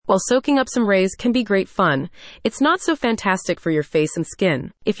While soaking up some rays can be great fun, it's not so fantastic for your face and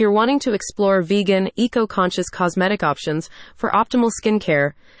skin. If you're wanting to explore vegan, eco-conscious cosmetic options for optimal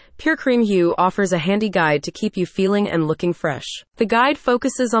skincare, Pure Cream Hue offers a handy guide to keep you feeling and looking fresh. The guide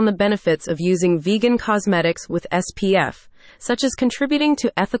focuses on the benefits of using vegan cosmetics with SPF, such as contributing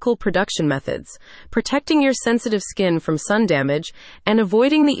to ethical production methods, protecting your sensitive skin from sun damage, and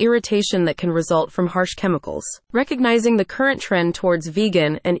avoiding the irritation that can result from harsh chemicals. Recognizing the current trend towards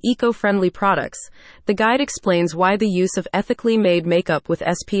vegan and eco-friendly products, the guide explains why the use of ethically made makeup with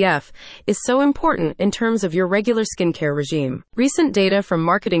SPF is so important in terms of your regular skincare regime. Recent data from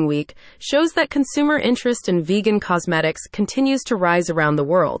Marketing Week shows that consumer interest in vegan cosmetics continues to rise around the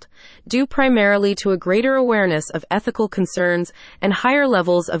world, due primarily to a greater awareness of ethical concerns and higher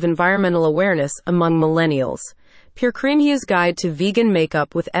levels of environmental awareness among millennials. Pure Cream Hue's guide to vegan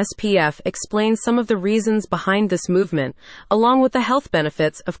makeup with SPF explains some of the reasons behind this movement, along with the health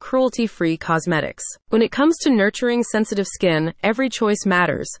benefits of cruelty-free cosmetics. When it comes to nurturing sensitive skin, every choice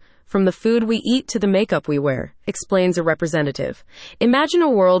matters, from the food we eat to the makeup we wear, explains a representative. Imagine a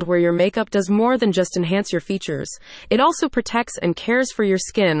world where your makeup does more than just enhance your features. It also protects and cares for your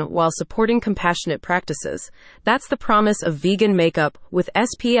skin while supporting compassionate practices. That's the promise of vegan makeup with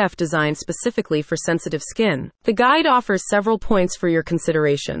SPF designed specifically for sensitive skin. The guide offers several points for your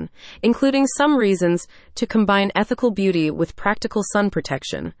consideration, including some reasons to combine ethical beauty with practical sun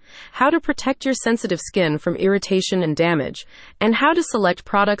protection, how to protect your sensitive skin from irritation and damage, and how to select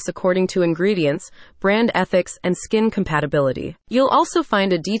products according to ingredients, brand ethics, and skin compatibility. You'll also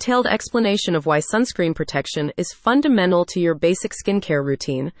find a detailed explanation of why sunscreen protection is fundamental to your basic skincare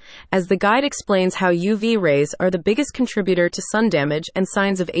routine, as the guide explains how UV rays are the biggest contributor to sun damage and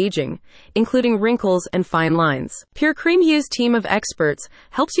signs of aging, including wrinkles and fine lines. Pure Cream Hue's team of experts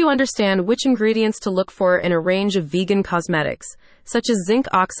helps you understand which ingredients to look for in a range of vegan cosmetics, such as zinc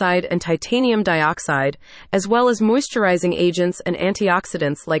oxide and titanium dioxide, as well as moisturizing agents and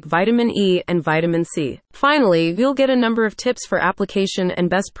antioxidants like vitamin E and vitamin C. Finally, you'll get a number of tips for application and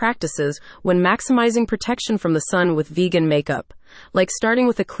best practices when maximizing protection from the sun with vegan makeup, like starting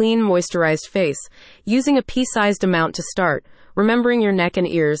with a clean, moisturized face, using a pea-sized amount to start, remembering your neck and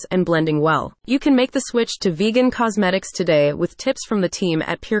ears, and blending well. You can make the switch to vegan cosmetics today with tips from the team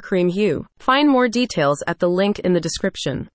at Pure Cream Hue. Find more details at the link in the description.